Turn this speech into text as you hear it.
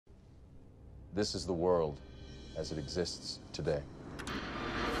This is the world as it exists today.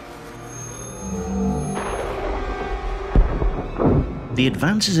 The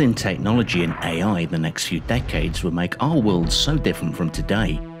advances in technology and AI in the next few decades will make our world so different from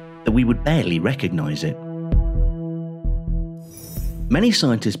today that we would barely recognize it. Many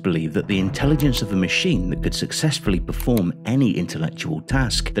scientists believe that the intelligence of a machine that could successfully perform any intellectual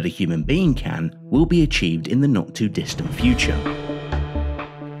task that a human being can will be achieved in the not too distant future,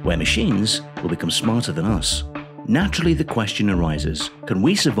 where machines will become smarter than us. Naturally, the question arises, can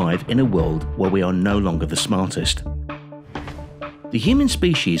we survive in a world where we are no longer the smartest? The human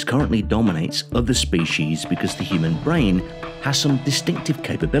species currently dominates other species because the human brain has some distinctive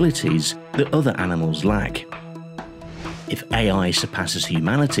capabilities that other animals lack. If AI surpasses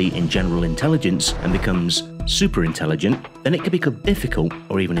humanity in general intelligence and becomes super intelligent, then it can become difficult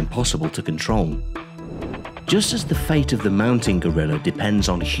or even impossible to control. Just as the fate of the mountain gorilla depends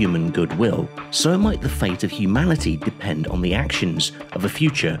on human goodwill, so might the fate of humanity depend on the actions of a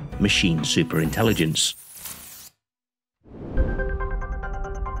future machine superintelligence.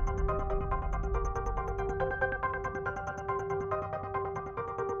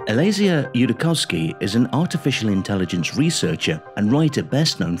 Eliezer Yudkowsky is an artificial intelligence researcher and writer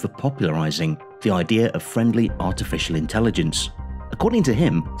best known for popularizing the idea of friendly artificial intelligence. According to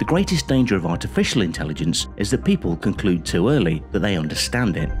him, the greatest danger of artificial intelligence is that people conclude too early that they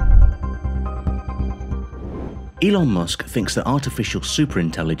understand it. Elon Musk thinks that artificial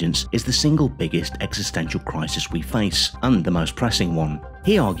superintelligence is the single biggest existential crisis we face, and the most pressing one.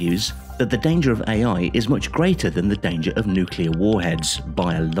 He argues that the danger of AI is much greater than the danger of nuclear warheads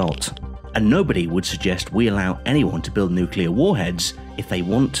by a lot. And nobody would suggest we allow anyone to build nuclear warheads if they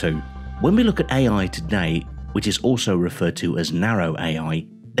want to. When we look at AI today, which is also referred to as narrow AI,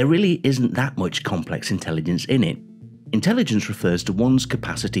 there really isn't that much complex intelligence in it. Intelligence refers to one's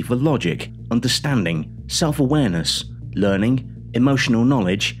capacity for logic, understanding, self-awareness, learning, emotional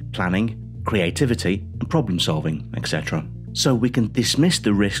knowledge, planning, creativity, and problem-solving, etc. So we can dismiss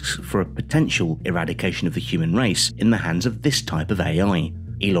the risks for a potential eradication of the human race in the hands of this type of AI.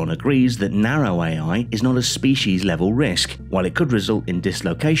 Elon agrees that narrow AI is not a species-level risk. While it could result in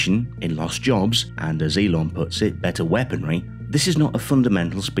dislocation, in lost jobs, and as Elon puts it, better weaponry, this is not a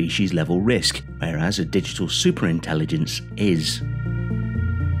fundamental species-level risk, whereas a digital superintelligence is.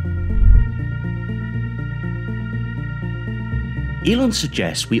 Elon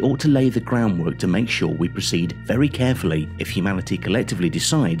suggests we ought to lay the groundwork to make sure we proceed very carefully if humanity collectively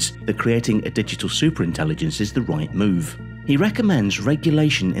decides that creating a digital superintelligence is the right move. He recommends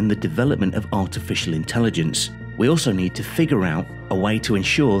regulation in the development of artificial intelligence. We also need to figure out a way to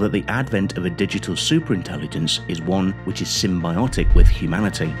ensure that the advent of a digital superintelligence is one which is symbiotic with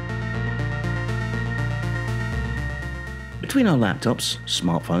humanity. Between our laptops,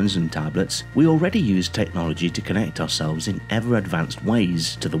 smartphones and tablets, we already use technology to connect ourselves in ever-advanced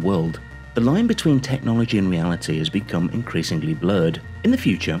ways to the world. The line between technology and reality has become increasingly blurred. In the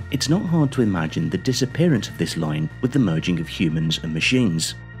future, it's not hard to imagine the disappearance of this line with the merging of humans and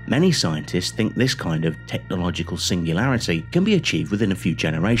machines. Many scientists think this kind of technological singularity can be achieved within a few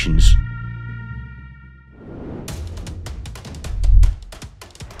generations.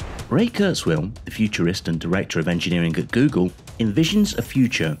 Ray Kurzweil, the futurist and director of engineering at Google, envisions a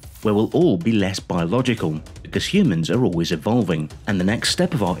future where we'll all be less biological, because humans are always evolving, and the next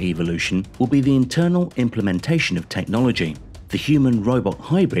step of our evolution will be the internal implementation of technology. The human-robot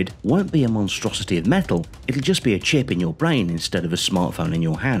hybrid won't be a monstrosity of metal, it'll just be a chip in your brain instead of a smartphone in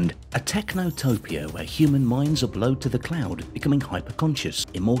your hand. A technotopia where human minds are blown to the cloud, becoming hyper-conscious,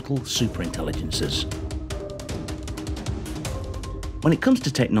 immortal superintelligences. When it comes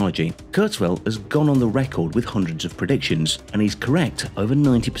to technology, Goertzel has gone on the record with hundreds of predictions, and he's correct over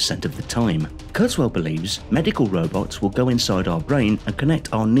 90% of the time. Goertzel believes medical robots will go inside our brain and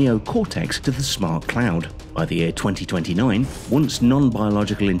connect our neocortex to the smart cloud. By the year 2029, once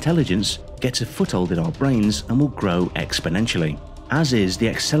non-biological intelligence gets a foothold in our brains and will grow exponentially, as is the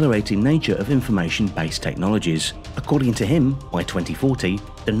accelerating nature of information-based technologies. According to him, by 2040,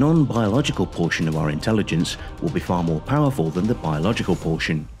 the non-biological portion of our intelligence will be far more powerful than the biological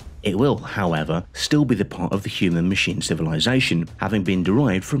portion. It will, however, still be the part of the human-machine civilization, having been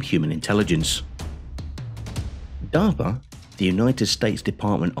derived from human intelligence. DARPA, the United States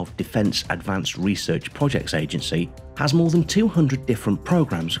Department of Defense Advanced Research Projects Agency, has more than 200 different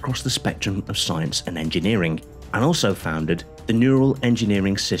programs across the spectrum of science and engineering, and also founded the Neural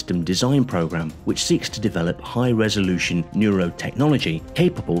Engineering System Design Program, which seeks to develop high-resolution neurotechnology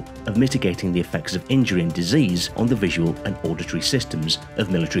capable of mitigating the effects of injury and disease on the visual and auditory systems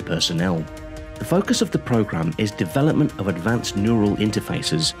of military personnel. The focus of the program is development of advanced neural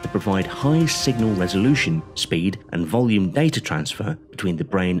interfaces that provide high signal resolution, speed, and volume data transfer between the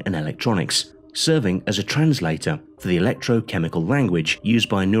brain and electronics, serving as a translator for the electrochemical language used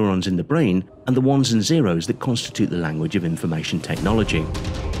by neurons in the brain and the ones and zeros that constitute the language of information technology.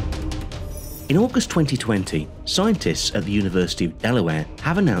 In August 2020, scientists at the University of Delaware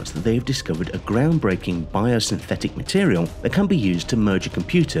have announced that they have discovered a groundbreaking biosynthetic material that can be used to merge a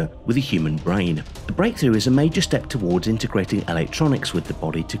computer with a human brain. The breakthrough is a major step towards integrating electronics with the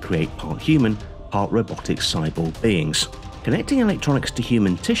body to create part human, part robotic cyborg beings. Connecting electronics to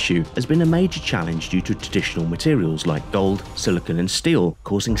human tissue has been a major challenge due to traditional materials like gold, silicon, and steel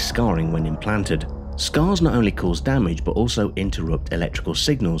causing scarring when implanted. Scars not only cause damage but also interrupt electrical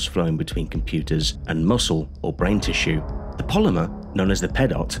signals flowing between computers and muscle or brain tissue. The polymer, known as the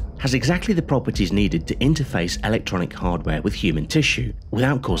PEDOT, has exactly the properties needed to interface electronic hardware with human tissue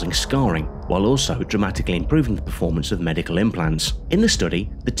without causing scarring, while also dramatically improving the performance of medical implants. In the study,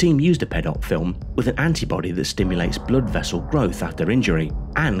 the team used a PEDOT film with an antibody that stimulates blood vessel growth after injury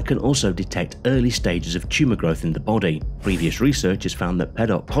and can also detect early stages of tumor growth in the body. Previous research has found that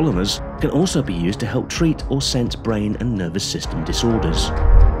PEDOT polymers can also be used to help treat or sense brain and nervous system disorders.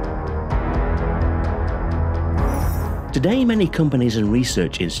 Today, many companies and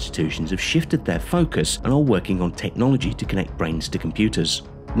research institutions have shifted their focus and are working on technology to connect brains to computers.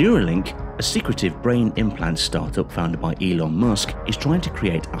 Neuralink, a secretive brain implant startup founded by Elon Musk, is trying to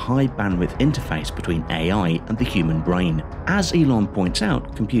create a high-bandwidth interface between AI and the human brain. As Elon points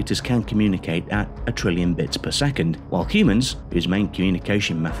out, computers can communicate at 1 trillion bits per second, while humans, whose main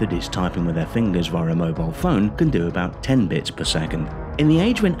communication method is typing with their fingers via a mobile phone, can do about 10 bits per second. In the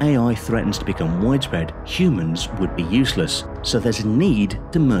age when AI threatens to become widespread, humans would be useless, so there's a need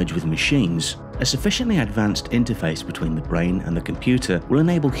to merge with machines. A sufficiently advanced interface between the brain and the computer will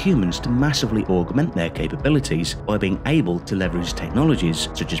enable humans to massively augment their capabilities by being able to leverage technologies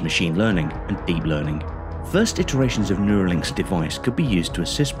such as machine learning and deep learning. First iterations of Neuralink's device could be used to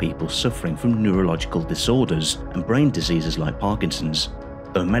assist people suffering from neurological disorders and brain diseases like Parkinson's,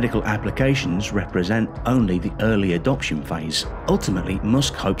 though medical applications represent only the early adoption phase. Ultimately,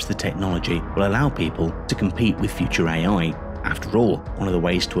 Musk hopes the technology will allow people to compete with future AI. After all, one of the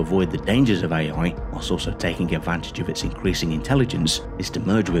ways to avoid the dangers of AI, whilst also taking advantage of its increasing intelligence, is to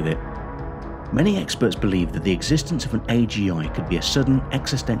merge with it. Many experts believe that the existence of an AGI could be a sudden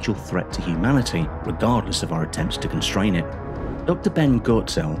existential threat to humanity, regardless of our attempts to constrain it. Dr. Ben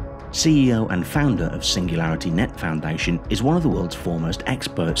Goertzel, CEO and founder of SingularityNET Foundation, is one of the world's foremost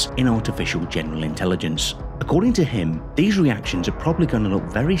experts in artificial general intelligence. According to him, these reactions are probably going to look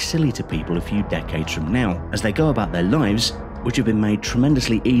very silly to people a few decades from now, as they go about their lives, which have been made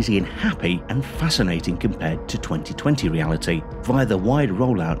tremendously easy and happy and fascinating compared to 2020 reality, via the wide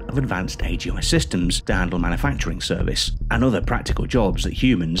rollout of advanced AGI systems to handle manufacturing service, and other practical jobs that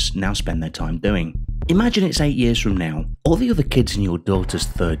humans now spend their time doing. Imagine it's 8 years from now. All the other kids in your daughter's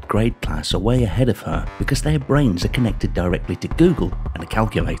 3rd grade class are way ahead of her because their brains are connected directly to Google and a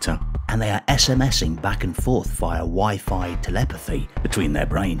calculator, and they are SMSing back and forth via Wi-Fi telepathy between their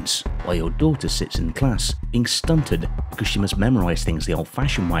brains, while your daughter sits in class being stunted because she must memorize things the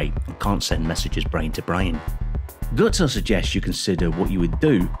old-fashioned way and can't send messages brain to brain. Goertzel suggests you consider what you would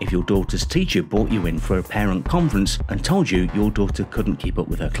do if your daughter's teacher brought you in for a parent conference and told you your daughter couldn't keep up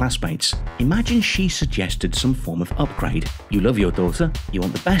with her classmates. Imagine she suggested some form of upgrade. You love your daughter, you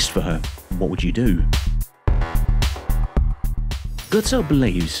want the best for her. What would you do? Goertzel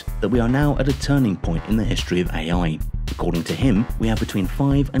believes that we are now at a turning point in the history of AI. According to him, we have between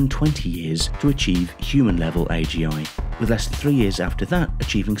 5 and 20 years to achieve human-level AGI, with less than 3 years after that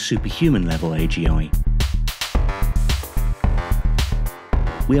achieving superhuman-level AGI.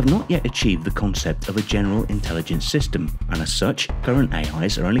 We have not yet achieved the concept of a general intelligence system, and as such, current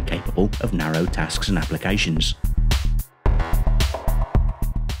AIs are only capable of narrow tasks and applications.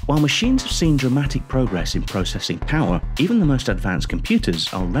 While machines have seen dramatic progress in processing power, even the most advanced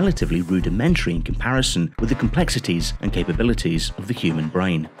computers are relatively rudimentary in comparison with the complexities and capabilities of the human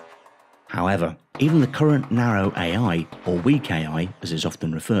brain. However, even the current narrow AI, or weak AI as is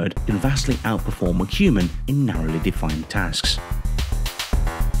often referred, can vastly outperform a human in narrowly defined tasks.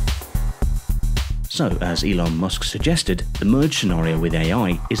 So, as Elon Musk suggested, the merge scenario with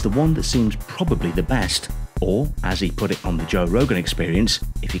AI is the one that seems probably the best, or, as he put it on the Joe Rogan Experience,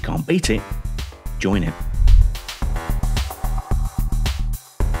 if you can't beat it, join it.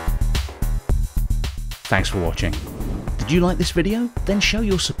 Thanks for watching. Did you like this video? Then show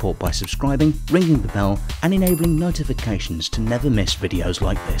your support by subscribing, ringing the bell, and enabling notifications to never miss videos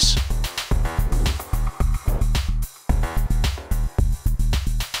like this.